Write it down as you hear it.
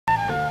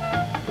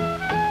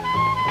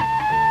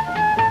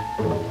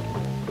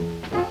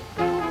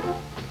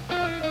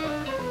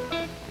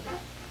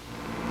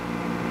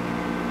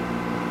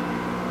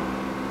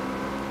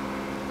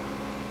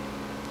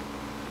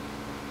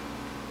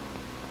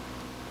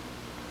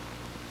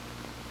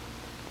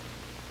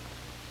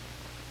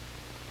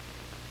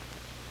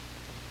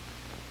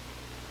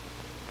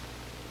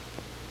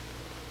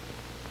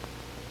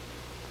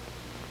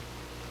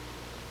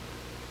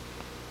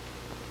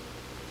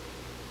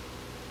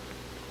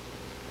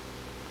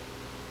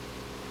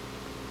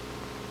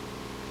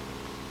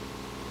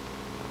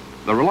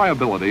The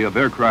reliability of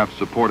aircraft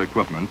support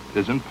equipment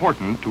is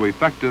important to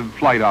effective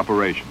flight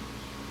operations.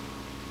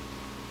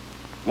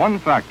 One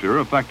factor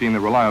affecting the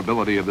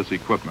reliability of this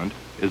equipment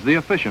is the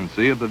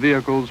efficiency of the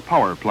vehicle's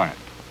power plant.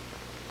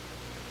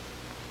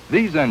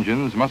 These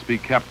engines must be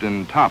kept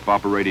in top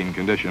operating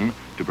condition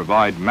to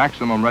provide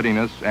maximum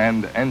readiness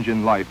and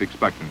engine life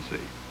expectancy.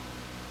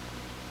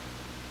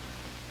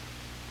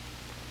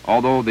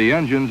 Although the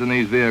engines in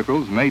these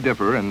vehicles may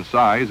differ in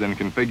size and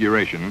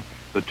configuration,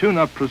 the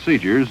tune-up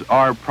procedures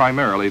are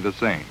primarily the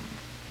same.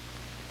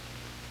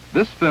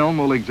 This film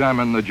will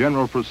examine the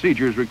general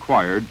procedures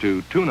required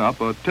to tune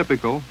up a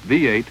typical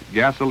V8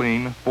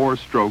 gasoline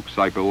 4-stroke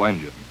cycle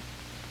engine.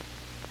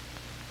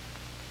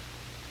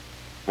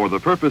 For the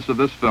purpose of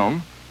this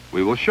film,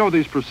 we will show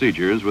these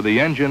procedures with the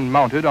engine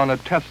mounted on a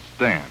test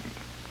stand.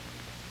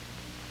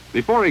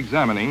 Before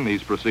examining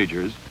these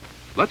procedures,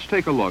 let's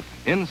take a look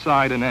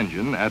inside an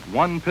engine at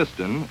one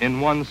piston in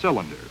one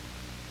cylinder.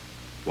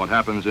 What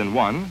happens in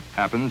one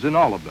happens in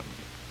all of them.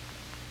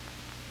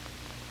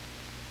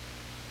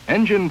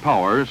 Engine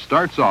power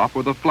starts off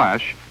with a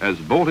flash as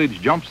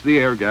voltage jumps the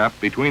air gap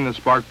between the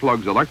spark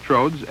plug's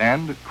electrodes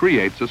and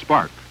creates a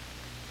spark.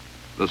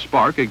 The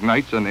spark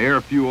ignites an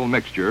air-fuel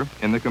mixture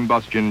in the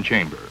combustion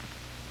chamber.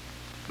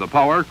 The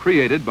power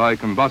created by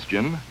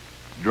combustion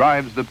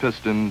drives the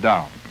piston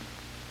down.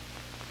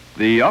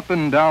 The up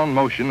and down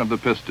motion of the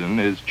piston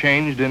is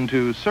changed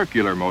into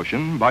circular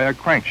motion by a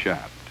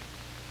crankshaft.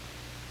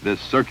 This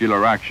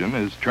circular action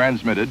is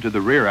transmitted to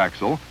the rear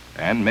axle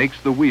and makes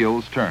the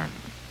wheels turn.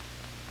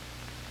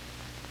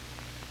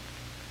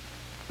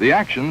 The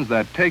actions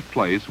that take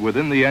place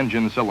within the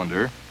engine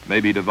cylinder may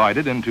be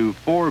divided into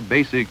 4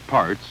 basic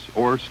parts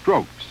or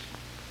strokes: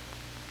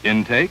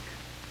 intake,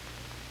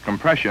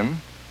 compression,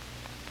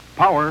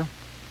 power,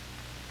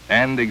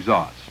 and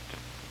exhaust.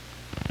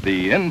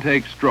 The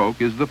intake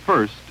stroke is the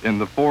first in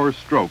the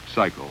 4-stroke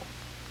cycle.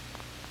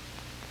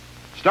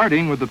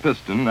 Starting with the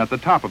piston at the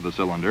top of the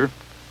cylinder,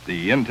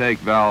 the intake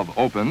valve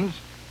opens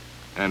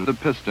and the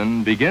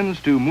piston begins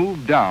to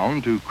move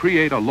down to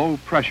create a low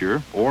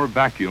pressure or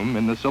vacuum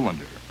in the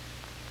cylinder.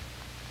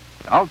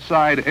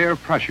 Outside air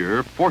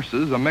pressure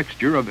forces a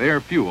mixture of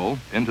air-fuel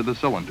into the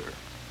cylinder.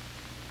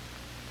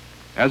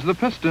 As the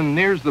piston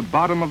nears the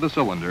bottom of the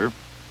cylinder,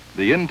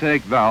 the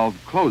intake valve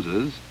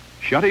closes,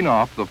 shutting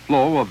off the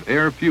flow of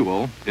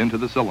air-fuel into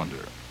the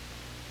cylinder.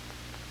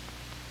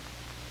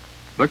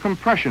 The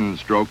compression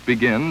stroke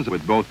begins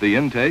with both the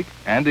intake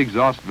and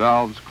exhaust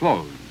valves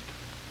closed.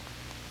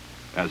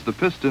 As the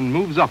piston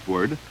moves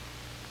upward,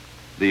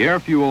 the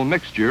air-fuel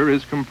mixture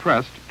is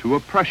compressed to a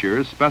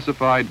pressure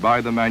specified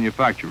by the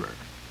manufacturer.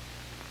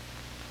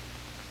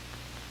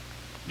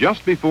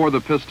 Just before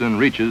the piston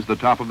reaches the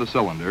top of the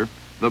cylinder,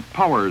 the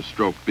power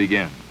stroke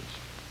begins.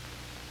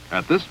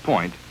 At this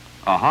point,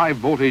 a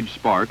high-voltage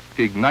spark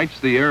ignites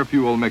the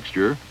air-fuel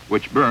mixture,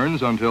 which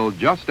burns until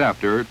just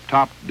after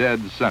top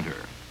dead center.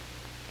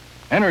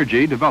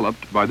 Energy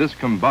developed by this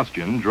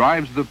combustion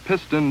drives the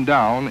piston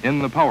down in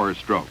the power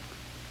stroke.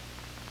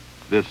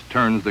 This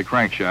turns the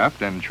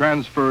crankshaft and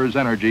transfers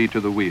energy to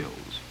the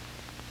wheels.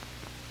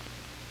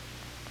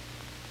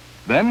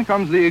 Then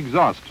comes the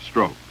exhaust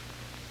stroke.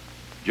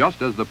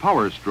 Just as the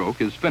power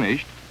stroke is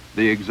finished,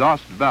 the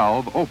exhaust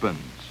valve opens.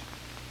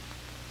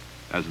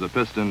 As the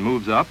piston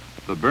moves up,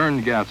 the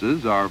burned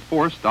gases are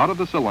forced out of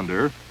the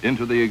cylinder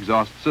into the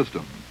exhaust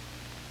system.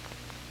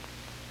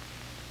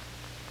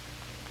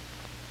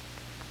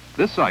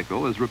 This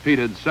cycle is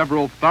repeated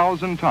several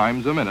thousand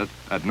times a minute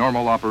at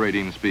normal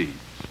operating speeds.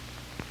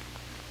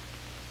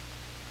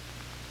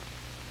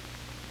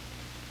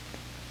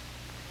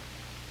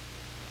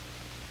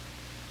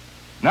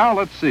 Now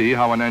let's see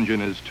how an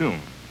engine is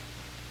tuned.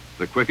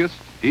 The quickest,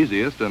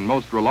 easiest, and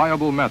most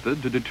reliable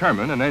method to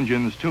determine an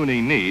engine's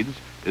tuning needs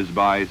is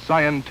by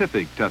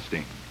scientific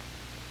testing.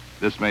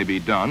 This may be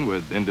done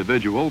with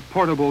individual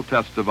portable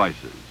test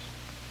devices.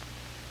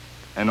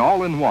 An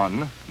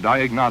all-in-one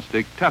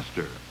diagnostic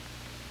tester,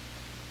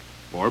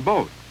 or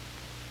both.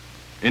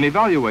 In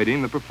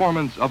evaluating the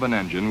performance of an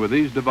engine with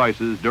these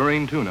devices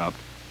during tune-up,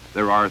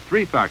 there are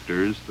 3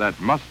 factors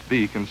that must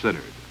be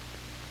considered: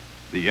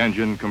 the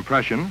engine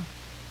compression,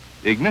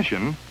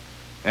 ignition,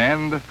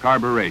 and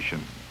carburation.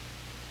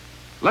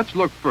 Let's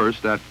look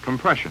first at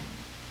compression.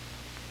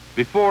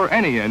 Before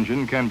any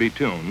engine can be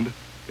tuned,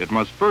 it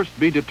must first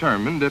be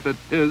determined if it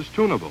is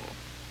tunable.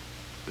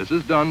 This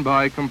is done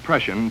by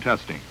compression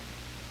testing.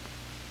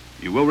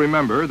 You will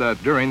remember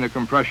that during the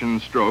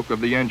compression stroke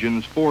of the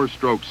engine's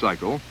 4-stroke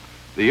cycle,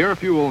 the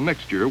air-fuel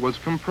mixture was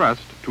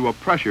compressed to a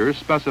pressure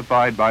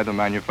specified by the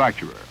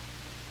manufacturer.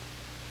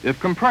 If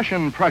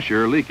compression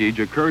pressure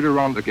leakage occurred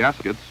around the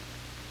gaskets,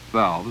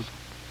 valves,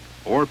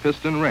 or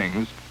piston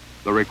rings,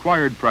 the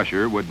required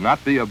pressure would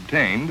not be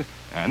obtained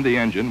and the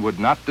engine would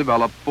not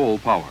develop full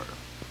power.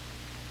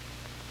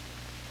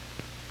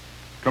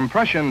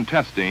 Compression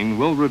testing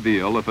will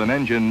reveal if an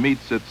engine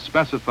meets its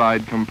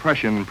specified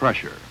compression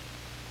pressure.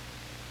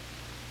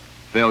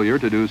 Failure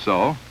to do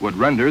so would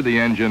render the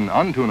engine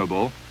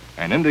untunable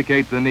and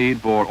indicate the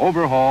need for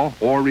overhaul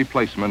or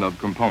replacement of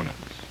components.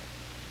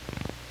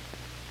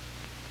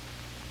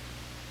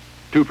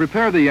 To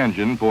prepare the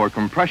engine for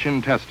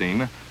compression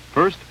testing,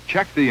 first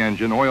check the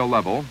engine oil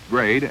level,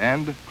 grade,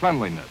 and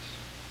cleanliness.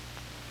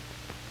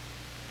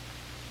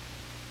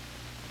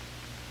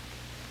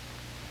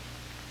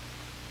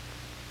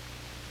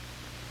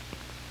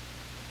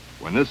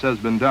 When this has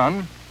been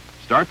done,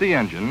 start the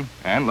engine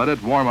and let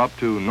it warm up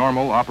to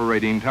normal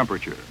operating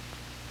temperature.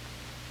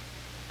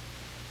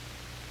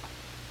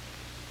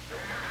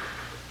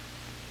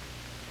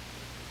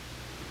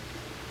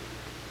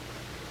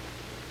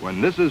 When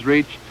this is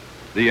reached,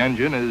 the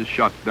engine is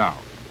shut down.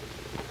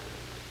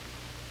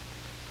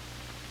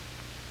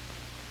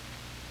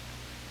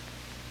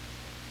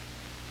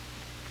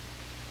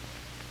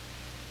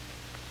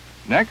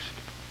 Next,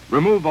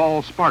 remove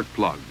all spark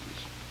plugs.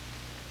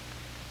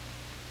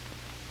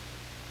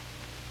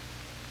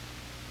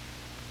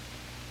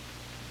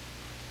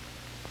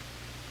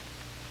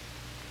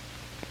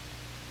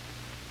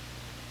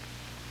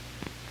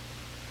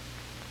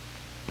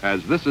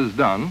 As this is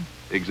done,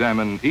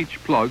 examine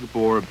each plug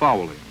for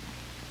fouling.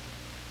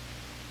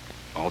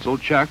 Also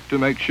check to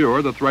make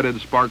sure the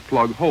threaded spark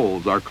plug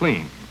holes are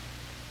clean.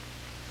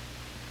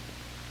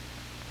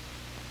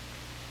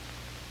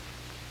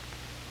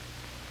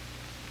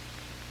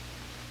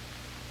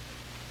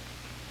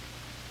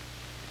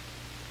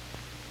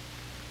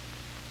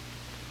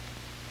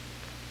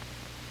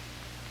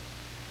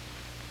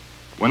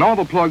 When all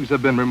the plugs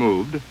have been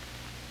removed,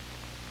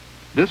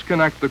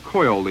 disconnect the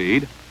coil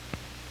lead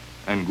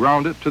and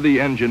ground it to the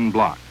engine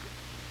block.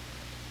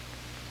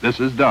 This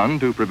is done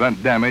to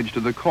prevent damage to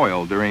the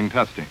coil during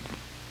testing.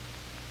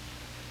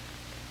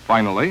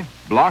 Finally,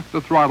 block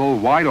the throttle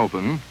wide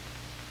open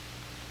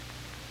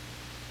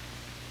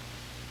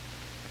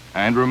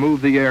and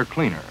remove the air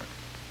cleaner.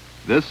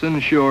 This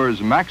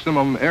ensures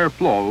maximum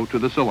airflow to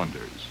the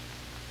cylinders.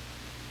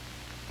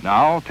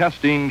 Now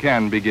testing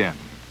can begin.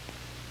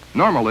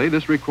 Normally,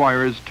 this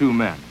requires 2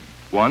 men,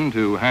 one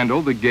to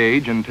handle the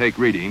gauge and take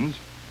readings,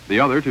 the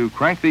other to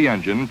crank the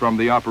engine from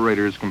the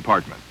operator's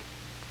compartment.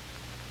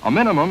 A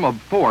minimum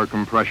of 4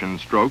 compression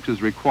strokes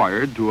is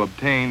required to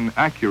obtain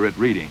accurate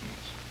readings.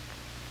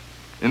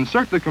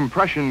 Insert the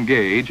compression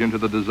gauge into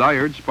the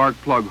desired spark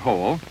plug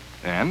hole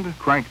and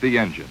crank the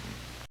engine.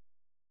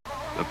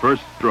 The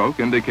first stroke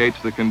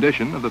indicates the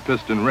condition of the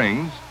piston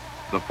rings.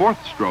 The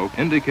 4th stroke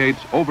indicates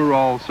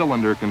overall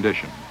cylinder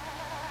condition.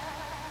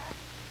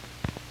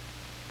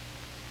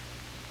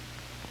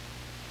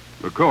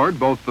 Record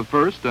both the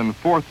 1st and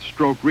 4th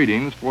stroke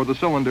readings for the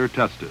cylinder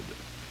tested.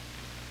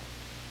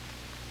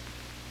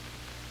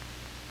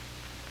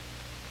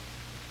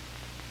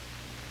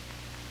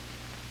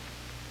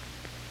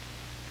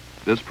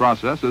 This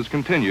process is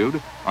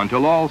continued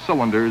until all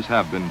cylinders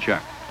have been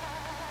checked.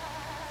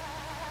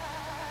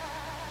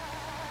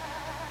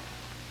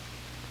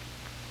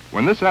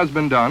 When this has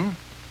been done,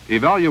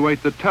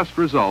 evaluate the test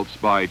results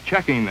by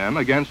checking them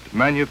against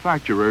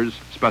manufacturer's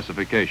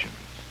specifications.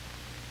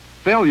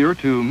 Failure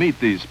to meet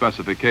these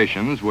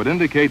specifications would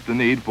indicate the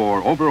need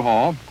for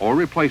overhaul or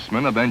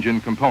replacement of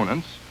engine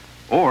components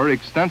or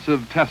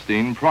extensive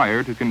testing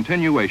prior to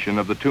continuation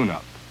of the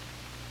tune-up.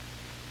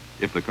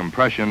 If the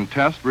compression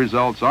test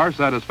results are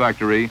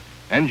satisfactory,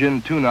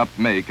 engine tune-up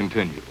may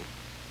continue.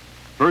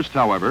 First,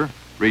 however,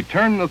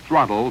 return the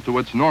throttle to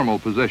its normal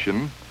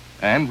position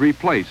and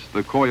replace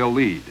the coil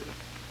lead.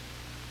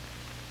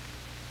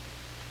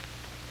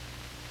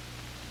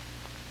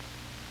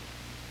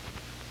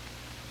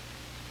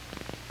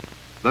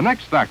 The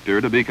next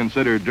factor to be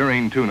considered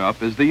during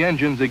tune-up is the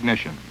engine's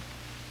ignition.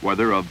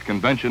 Whether of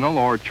conventional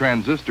or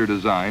transistor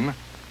design,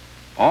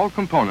 all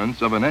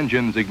components of an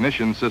engine's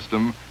ignition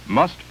system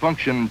must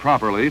function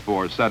properly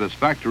for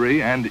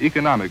satisfactory and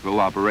economical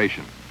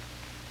operation.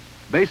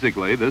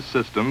 Basically, this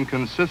system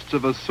consists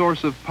of a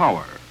source of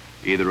power,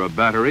 either a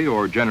battery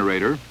or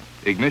generator,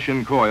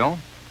 ignition coil,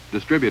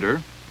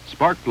 distributor,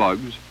 spark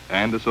plugs,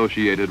 and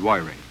associated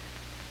wiring.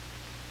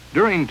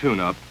 During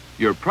tune-up,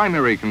 your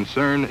primary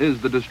concern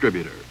is the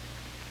distributor.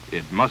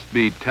 It must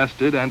be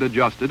tested and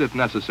adjusted if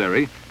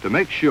necessary to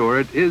make sure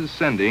it is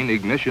sending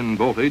ignition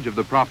voltage of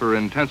the proper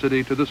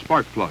intensity to the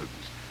spark plugs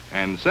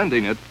and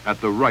sending it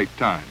at the right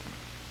time.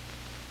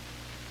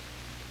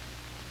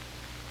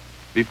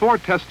 Before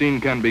testing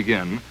can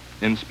begin,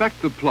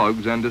 inspect the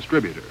plugs and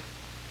distributor.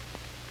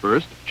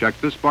 First, check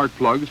the spark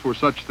plugs for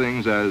such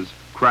things as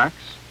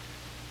cracks,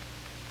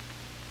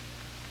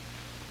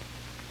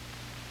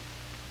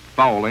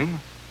 fouling,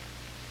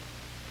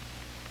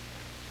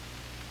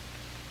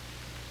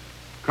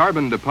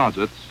 carbon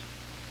deposits,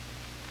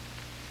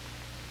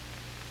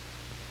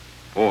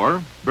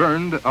 or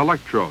burned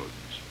electrodes.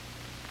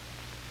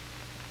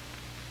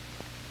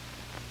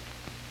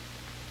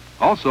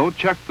 Also,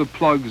 check the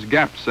plug's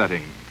gap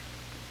setting.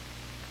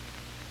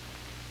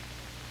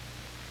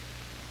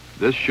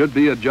 This should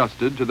be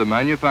adjusted to the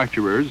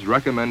manufacturer's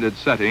recommended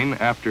setting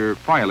after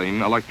filing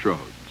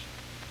electrodes.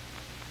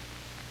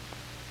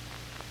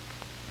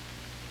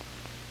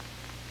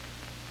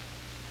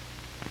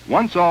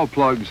 Once all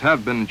plugs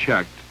have been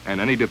checked and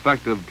any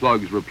defective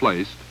plugs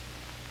replaced,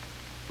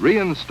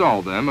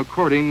 reinstall them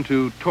according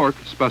to torque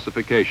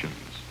specifications.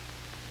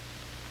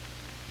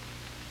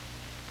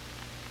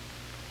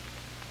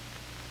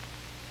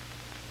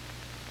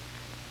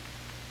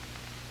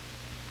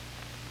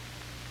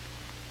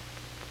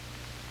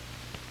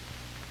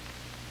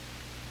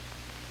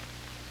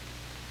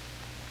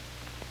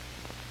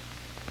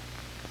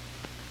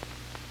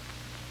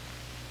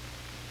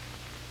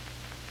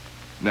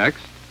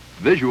 Next,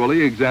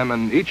 visually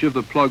examine each of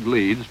the plug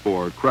leads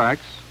for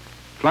cracks,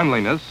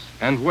 cleanliness,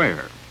 and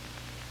wear.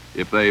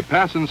 If they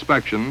pass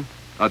inspection,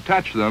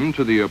 attach them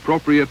to the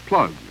appropriate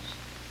plugs.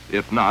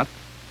 If not,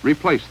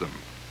 replace them.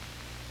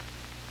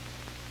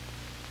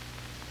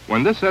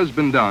 When this has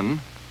been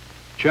done,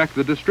 check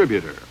the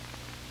distributor.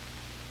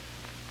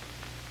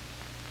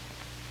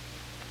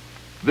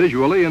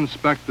 Visually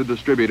inspect the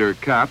distributor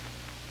cap,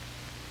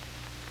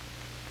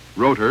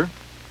 rotor,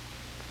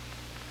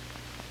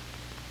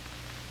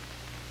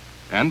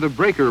 and the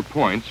breaker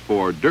points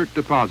for dirt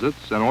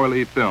deposits and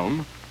oily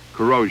film,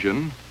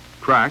 corrosion,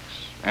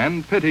 cracks,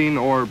 and pitting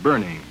or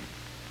burning.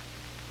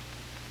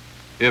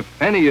 If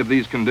any of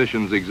these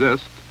conditions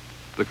exist,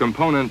 the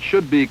component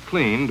should be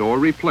cleaned or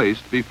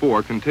replaced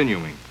before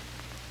continuing.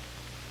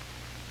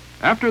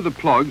 After the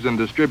plugs and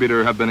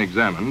distributor have been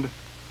examined,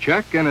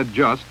 check and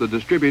adjust the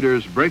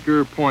distributor's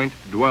breaker point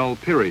dwell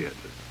period.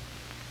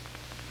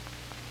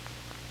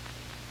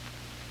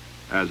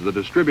 As the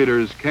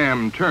distributor's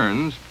cam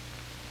turns,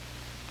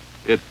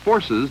 it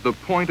forces the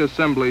point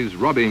assembly's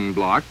rubbing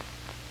block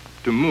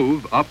to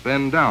move up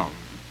and down.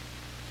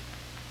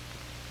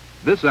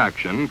 This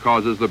action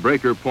causes the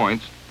breaker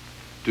points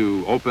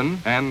to open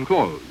and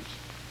close.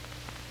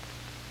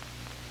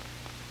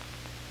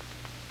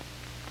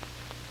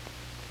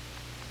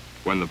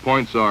 When the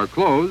points are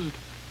closed,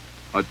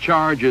 a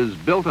charge is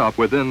built up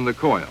within the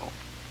coil.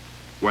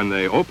 When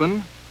they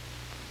open,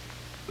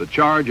 the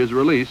charge is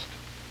released,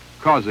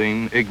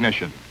 causing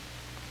ignition.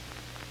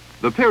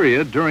 The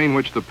period during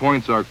which the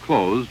points are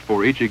closed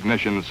for each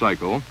ignition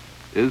cycle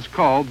is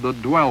called the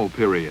dwell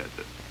period.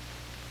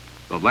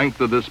 The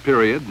length of this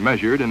period,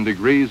 measured in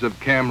degrees of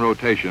cam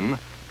rotation,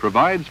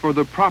 provides for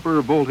the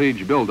proper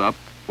voltage buildup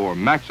for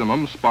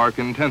maximum spark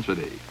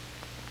intensity.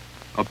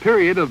 A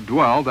period of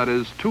dwell that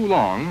is too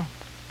long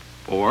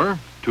or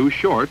too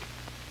short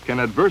can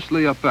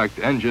adversely affect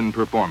engine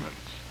performance.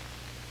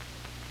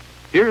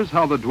 Here's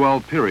how the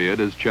dwell period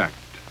is checked.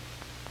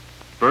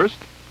 First,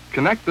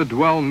 connect the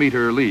dwell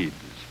meter leads.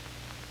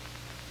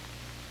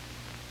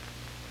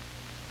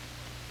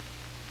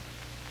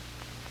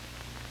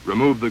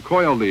 Remove the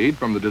coil lead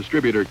from the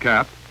distributor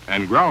cap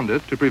and ground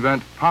it to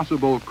prevent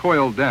possible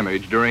coil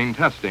damage during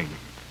testing.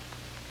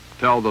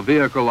 Tell the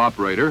vehicle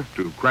operator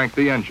to crank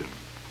the engine.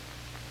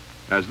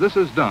 As this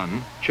is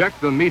done, check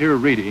the meter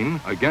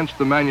reading against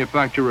the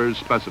manufacturer's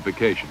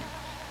specifications.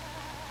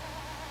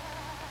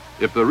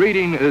 If the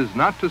reading is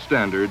not to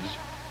standards,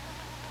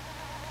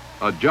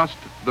 adjust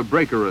the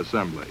breaker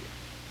assembly.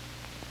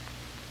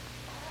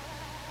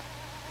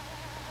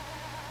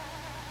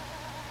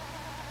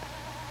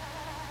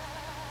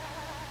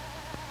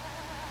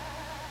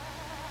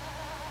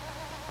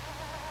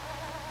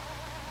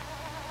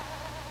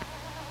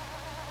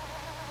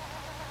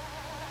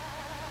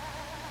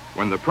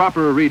 When the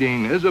proper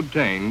reading is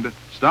obtained,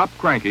 stop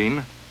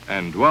cranking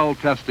and dwell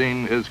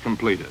testing is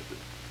completed.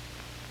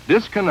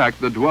 Disconnect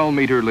the dwell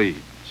meter leads.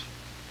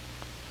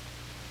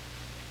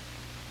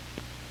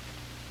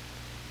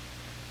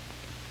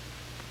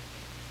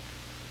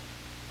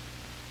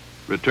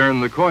 Return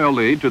the coil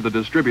lead to the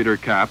distributor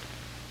cap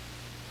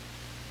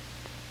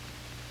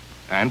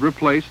and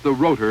replace the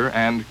rotor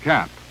and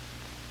cap.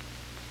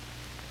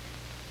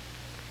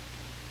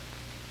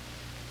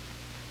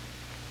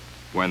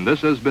 When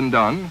this has been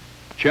done,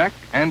 check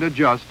and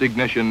adjust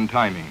ignition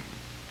timing.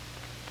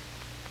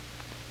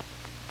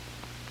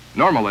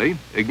 Normally,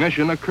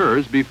 ignition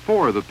occurs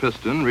before the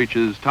piston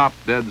reaches top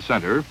dead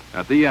center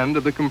at the end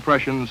of the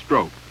compression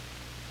stroke.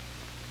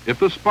 If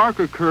the spark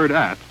occurred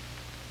at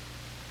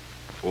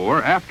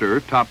or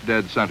after top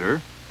dead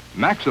center,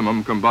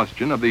 maximum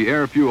combustion of the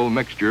air-fuel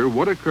mixture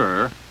would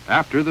occur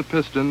after the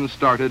piston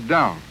started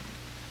down.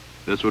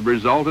 This would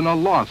result in a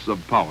loss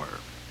of power.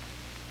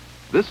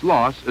 This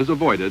loss is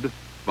avoided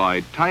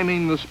by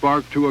timing the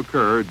spark to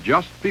occur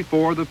just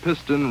before the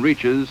piston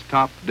reaches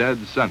top dead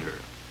center.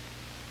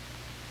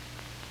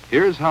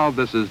 Here's how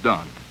this is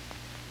done.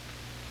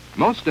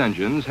 Most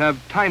engines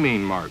have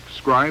timing marks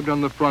scribed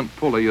on the front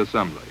pulley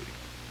assembly.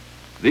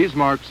 These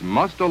marks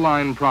must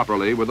align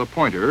properly with a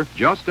pointer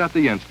just at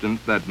the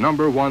instant that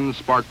number 1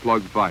 spark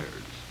plug fires.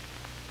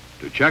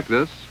 To check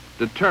this,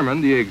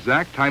 determine the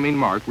exact timing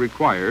mark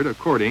required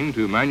according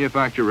to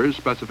manufacturer's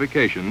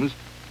specifications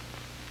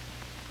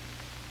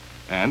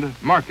and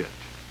mark it.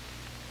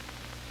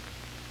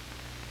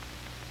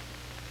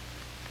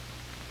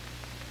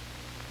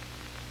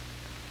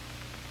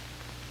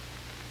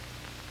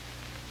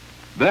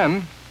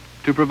 Then,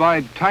 to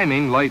provide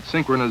timing light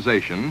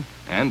synchronization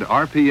and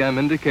RPM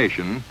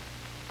indication,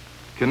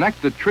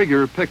 connect the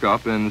trigger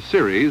pickup in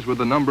series with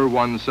the number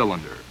 1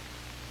 cylinder.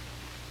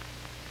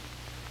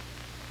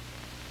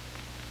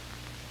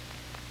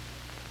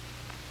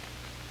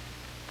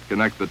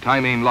 Connect the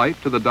timing light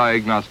to the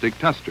diagnostic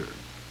tester.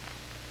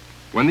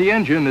 When the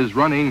engine is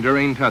running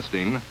during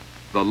testing,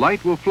 the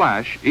light will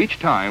flash each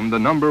time the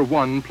number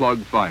 1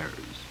 plug fires.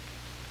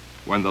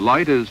 When the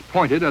light is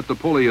pointed at the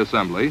pulley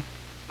assembly,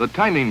 the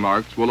timing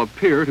marks will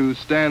appear to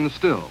stand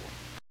still.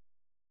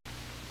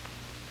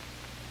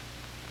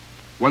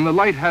 When the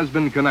light has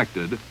been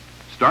connected,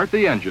 start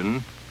the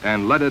engine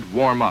and let it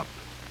warm up.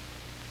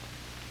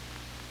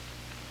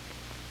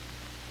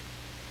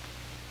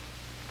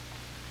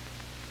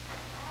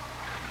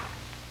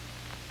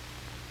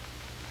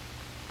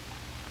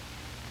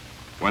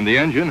 When the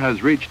engine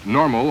has reached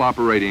normal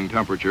operating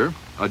temperature,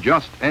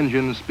 adjust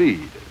engine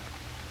speed.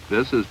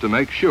 This is to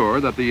make sure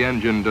that the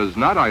engine does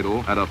not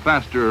idle at a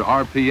faster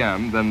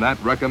RPM than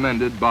that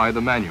recommended by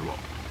the manual.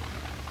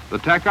 The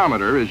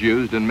tachometer is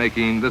used in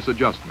making this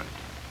adjustment.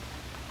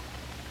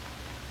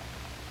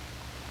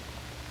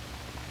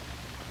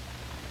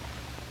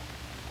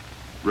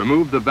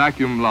 Remove the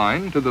vacuum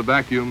line to the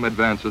vacuum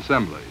advance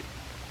assembly.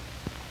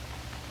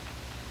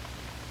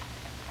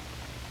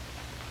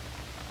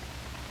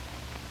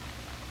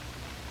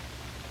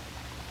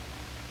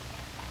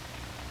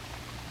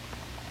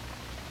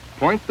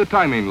 Point the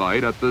timing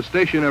light at the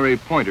stationary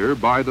pointer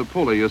by the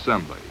pulley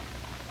assembly.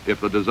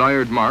 If the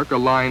desired mark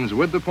aligns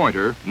with the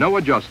pointer, no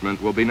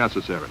adjustment will be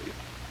necessary.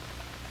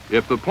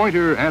 If the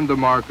pointer and the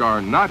mark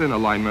are not in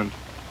alignment,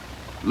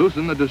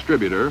 loosen the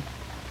distributor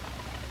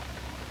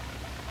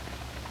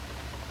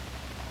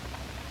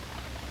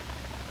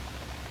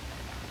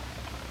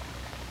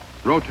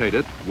rotate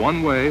it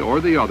one way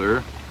or the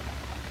other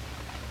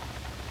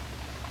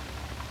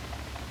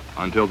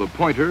until the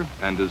pointer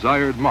and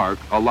desired mark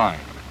align.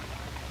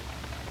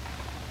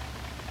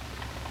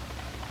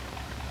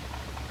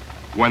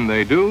 When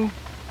they do,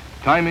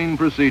 timing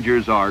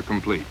procedures are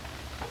complete.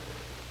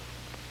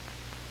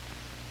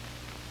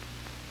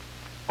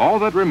 All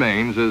that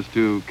remains is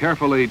to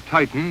carefully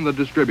tighten the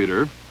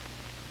distributor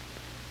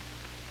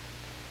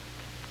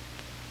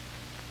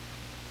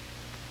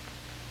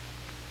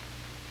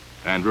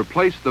and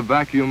replace the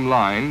vacuum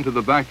line to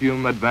the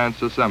vacuum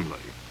advance assembly.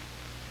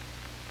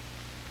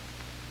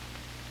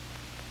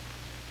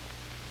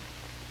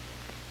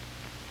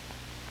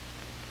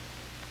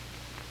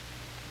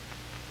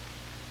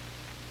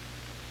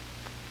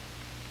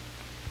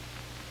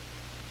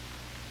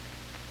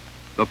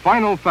 The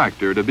final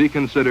factor to be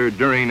considered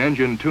during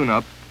engine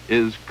tune-up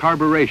is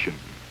carburation.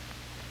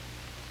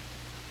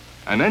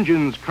 An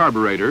engine's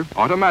carburetor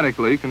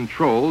automatically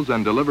controls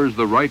and delivers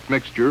the right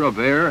mixture of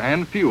air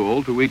and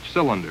fuel to each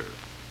cylinder.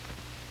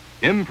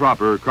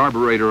 Improper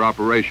carburetor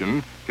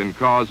operation can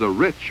cause a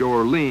rich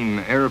or lean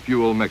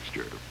air-fuel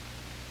mixture.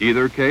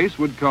 Either case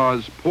would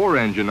cause poor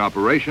engine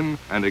operation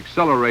and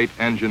accelerate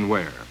engine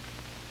wear.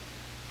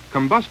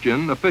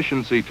 Combustion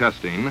efficiency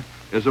testing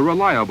is a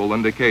reliable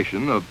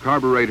indication of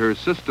carburetor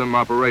system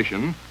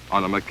operation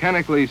on a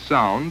mechanically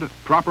sound,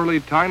 properly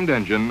timed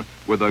engine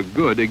with a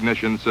good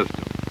ignition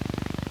system.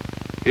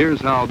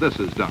 Here's how this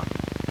is done.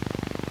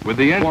 With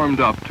the engine warmed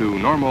up to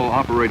normal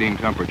operating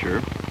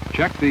temperature,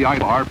 check the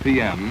idle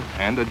RPM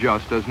and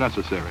adjust as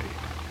necessary.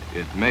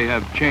 It may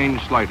have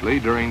changed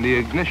slightly during the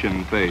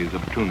ignition phase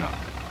of tune-up.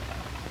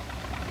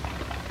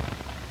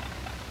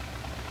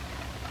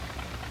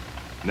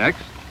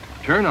 Next,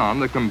 turn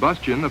on the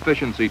combustion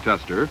efficiency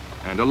tester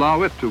and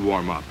allow it to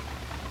warm up.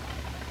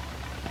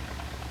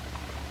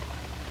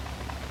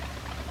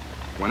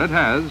 When it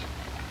has,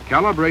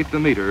 calibrate the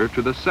meter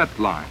to the set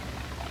line.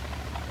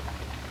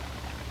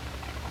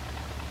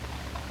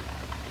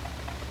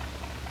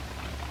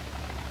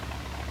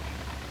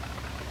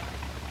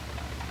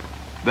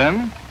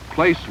 Then,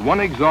 place one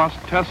exhaust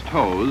test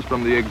hose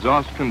from the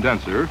exhaust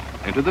condenser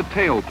into the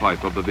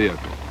tailpipe of the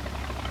vehicle.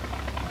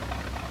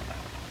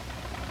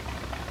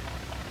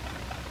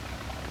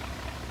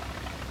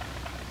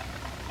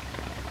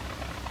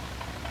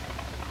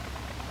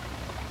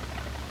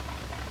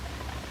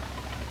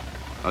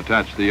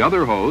 Attach the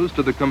other hose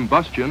to the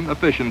combustion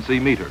efficiency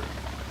meter.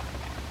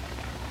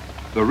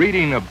 The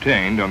reading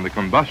obtained on the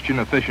combustion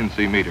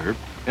efficiency meter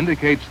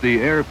indicates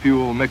the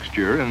air-fuel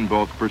mixture in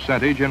both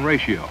percentage and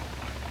ratio,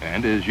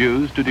 and is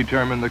used to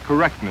determine the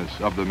correctness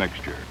of the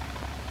mixture.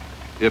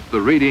 If the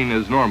reading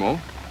is normal,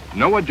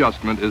 no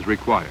adjustment is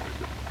required.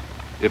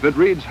 If it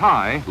reads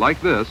high,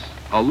 like this,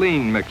 a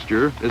lean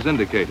mixture is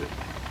indicated.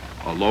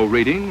 A low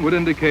reading would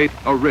indicate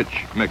a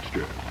rich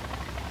mixture.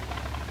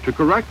 To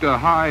correct a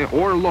high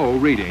or low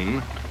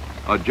reading,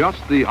 adjust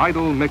the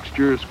idle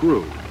mixture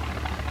screw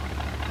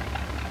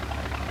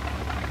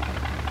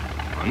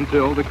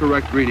until the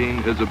correct reading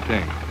is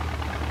obtained.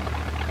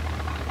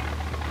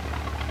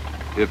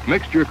 If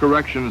mixture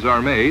corrections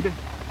are made,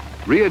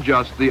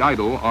 readjust the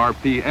idle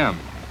RPM.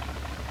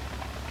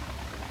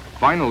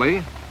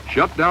 Finally,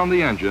 shut down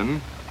the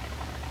engine,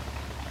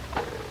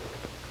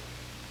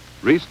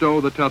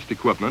 restow the test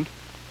equipment,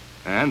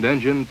 and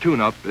engine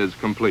tune-up is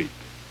complete.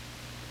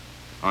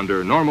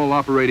 Under normal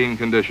operating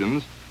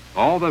conditions,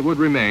 all that would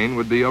remain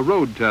would be a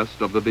road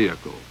test of the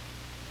vehicle.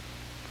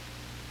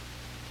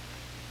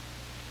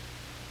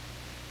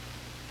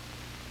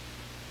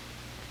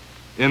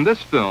 In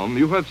this film,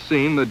 you have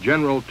seen the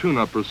general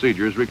tune-up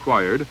procedures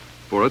required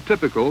for a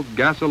typical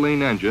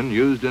gasoline engine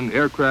used in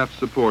aircraft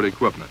support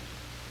equipment.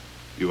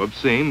 You have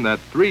seen that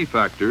 3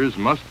 factors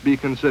must be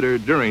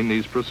considered during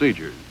these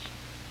procedures: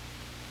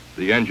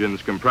 the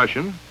engine's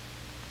compression,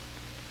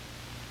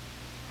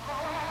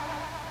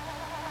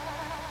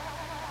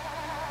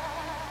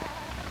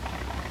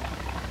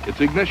 its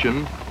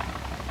ignition,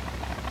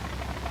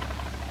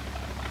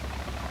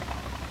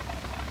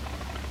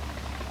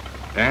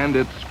 and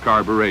its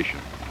carburation.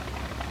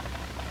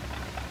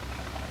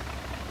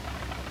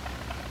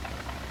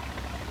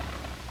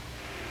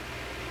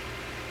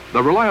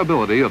 The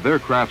reliability of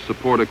aircraft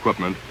support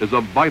equipment is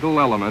a vital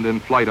element in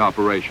flight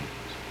operations.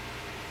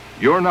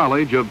 Your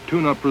knowledge of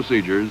tune-up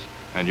procedures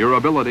and your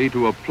ability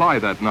to apply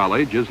that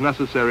knowledge is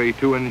necessary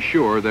to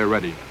ensure their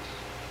readiness.